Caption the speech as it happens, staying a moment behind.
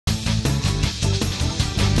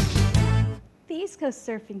East Coast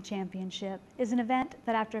Surfing Championship is an event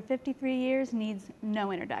that after 53 years needs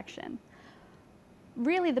no introduction.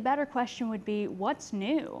 Really, the better question would be, what's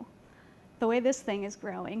new? The way this thing is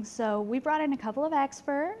growing. So we brought in a couple of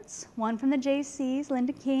experts, one from the JCs,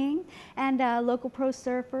 Linda King, and a local pro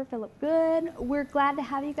surfer, Philip Good. We're glad to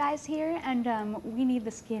have you guys here, and we need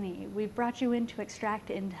the skinny. We've brought you in to extract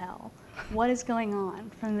intel. What is going on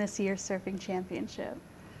from this year's surfing championship?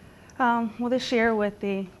 Well, this year with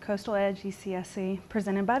the Coastal Edge ECSC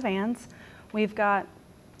presented by Vans, we've got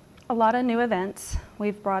a lot of new events.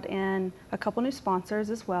 We've brought in a couple new sponsors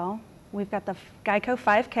as well. We've got the Geico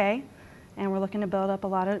 5K, and we're looking to build up a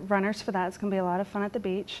lot of runners for that. It's going to be a lot of fun at the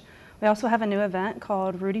beach. We also have a new event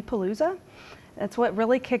called Rudy Palooza. That's what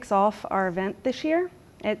really kicks off our event this year.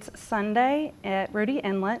 It's Sunday at Rudy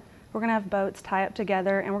Inlet. We're going to have boats tie up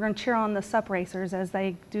together, and we're going to cheer on the sup racers as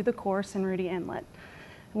they do the course in Rudy Inlet.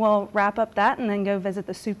 We'll wrap up that and then go visit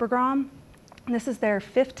the Super Grom. This is their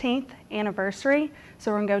 15th anniversary, so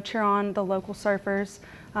we're going to go cheer on the local surfers.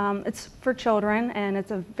 It's for children, and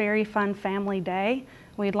it's a very fun family day.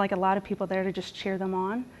 We'd like a lot of people there to just cheer them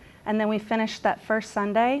on. And then we finish that first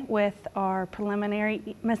Sunday with our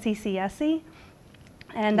preliminary Miss ECSC,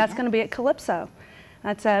 and that's going to be at Calypso.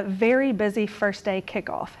 That's a very busy first day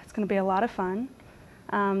kickoff. It's going to be a lot of fun.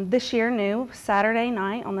 This year, new, Saturday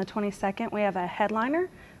night on the 22nd, we have a headliner.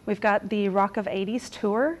 We've got the Rock of 80s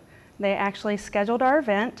tour. They actually scheduled our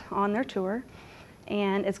event on their tour,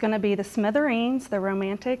 and it's going to be the Smithereens, the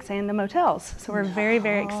Romantics, and the Motels. So we're very,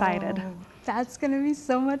 very excited. That's going to be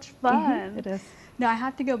so much fun. It is. Now I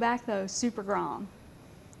have to go back though, Super Grom.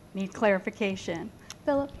 Need clarification.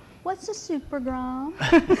 Philip, what's a Super Grom?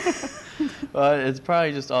 Well, it's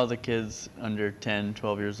probably just all the kids under 10,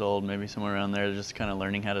 12 years old, maybe somewhere around there, just kind of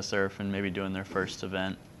learning how to surf and maybe doing their first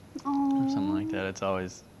event or something like that. It's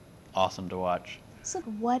always awesome to watch. So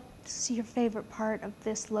what's your favorite part of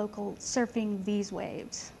this local surfing these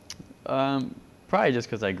waves? Probably just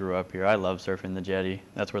because I grew up here. I love surfing the jetty.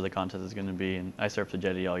 That's where the contest is going to be, and I surf the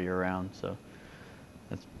jetty all year round, so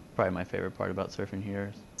that's probably my favorite part about surfing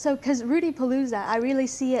here. So, because Rudy Palooza, I really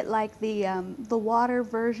see it like the water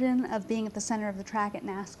version of being at the center of the track at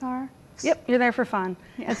NASCAR. Yep, you're there for fun.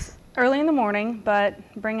 Yeah. It's early in the morning, but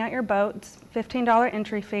bring out your boat. It's $15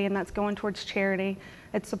 entry fee, and that's going towards charity.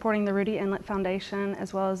 It's supporting the Rudy Inlet Foundation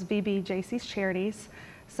as well as VBJC's charities.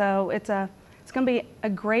 So it's going to be a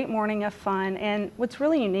great morning of fun. And what's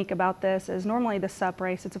really unique about this is normally the sup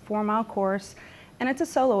race, it's a 4-mile course, and it's a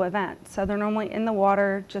solo event. So they're normally in the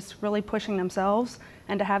water just really pushing themselves,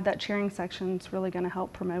 and to have that cheering section is really going to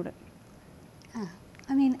help promote it.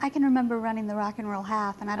 I mean, I can remember running the rock and roll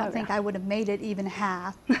half, and I don't think I would have made it even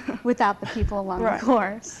half without the people along the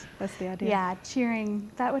course. That's the idea. Yeah,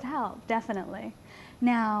 cheering, that would help, definitely.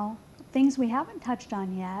 Now, things we haven't touched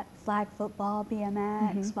on yet, flag football,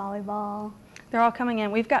 BMX, volleyball. They're all coming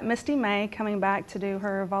in. We've got Misty May coming back to do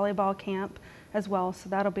her volleyball camp as well, so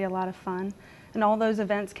that'll be a lot of fun. And all those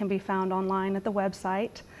events can be found online at the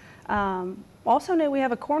website. Also new, we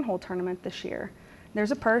have a cornhole tournament this year.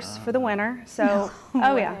 There's a purse for the winner. So,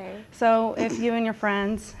 So if you and your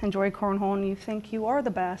friends enjoy cornhole and you think you are the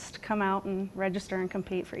best, come out and register and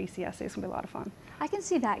compete for ECSC. It's going to be a lot of fun. I can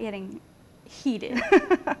see that getting heated.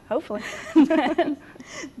 Hopefully.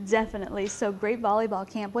 Definitely. So great volleyball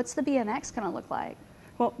camp. What's the BMX going to look like?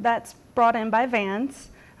 Well, that's brought in by Vans.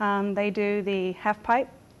 They do the half pipe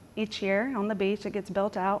each year on the beach. It gets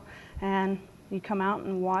built out, and you come out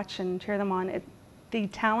and watch and cheer them on. The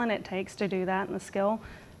talent it takes to do that and the skill,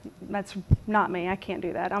 that's not me. I can't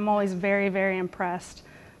do that. I'm always very, very impressed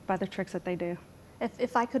by the tricks that they do.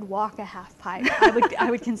 If I could walk a half pipe, I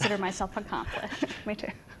would consider myself accomplished. Me too.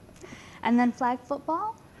 And then flag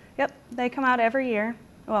football? Yep, they come out every year.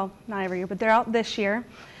 Well, not every year, but they're out this year.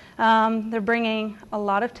 They're bringing a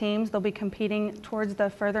lot of teams. They'll be competing towards the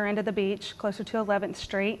further end of the beach, closer to 11th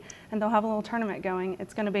Street, and they'll have a little tournament going.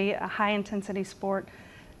 It's going to be a high-intensity sport.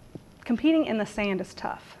 Competing in the sand is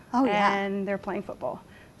tough. Oh, yeah. And they're playing football,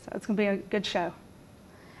 so it's going to be a good show.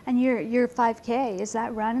 And your 5K, is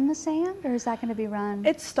that run in the sand, or is that going to be run?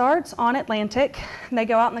 It starts on Atlantic. They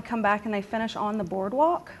go out and they come back and they finish on the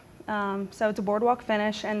boardwalk. So it's a boardwalk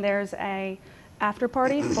finish, and there's a after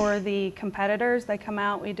party for the competitors. They come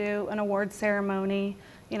out, we do an award ceremony,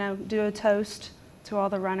 do a toast to all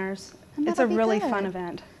the runners. It's a really fun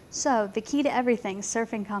event. So the key to everything,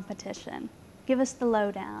 surfing competition. Give us the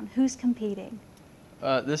lowdown. Who's competing?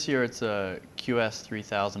 This year it's a QS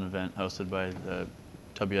 3000 event hosted by the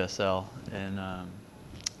WSL, and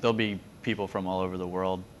there'll be people from all over the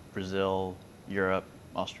world, Brazil, Europe,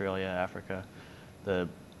 Australia, Africa. The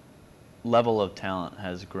level of talent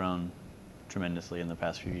has grown tremendously in the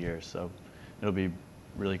past few years, so it'll be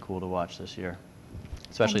really cool to watch this year,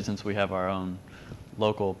 especially since we have our own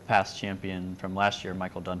local past champion from last year,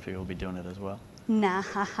 Michael Dunphy, will be doing it as well.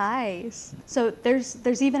 Nice. So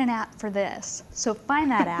there's even an app for this. So find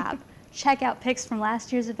that app, check out pics from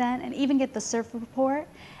last year's event, and even get the surf report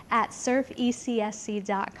at surfecsc.com.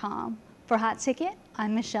 For Hot Ticket,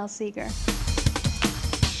 I'm Michelle Seeger.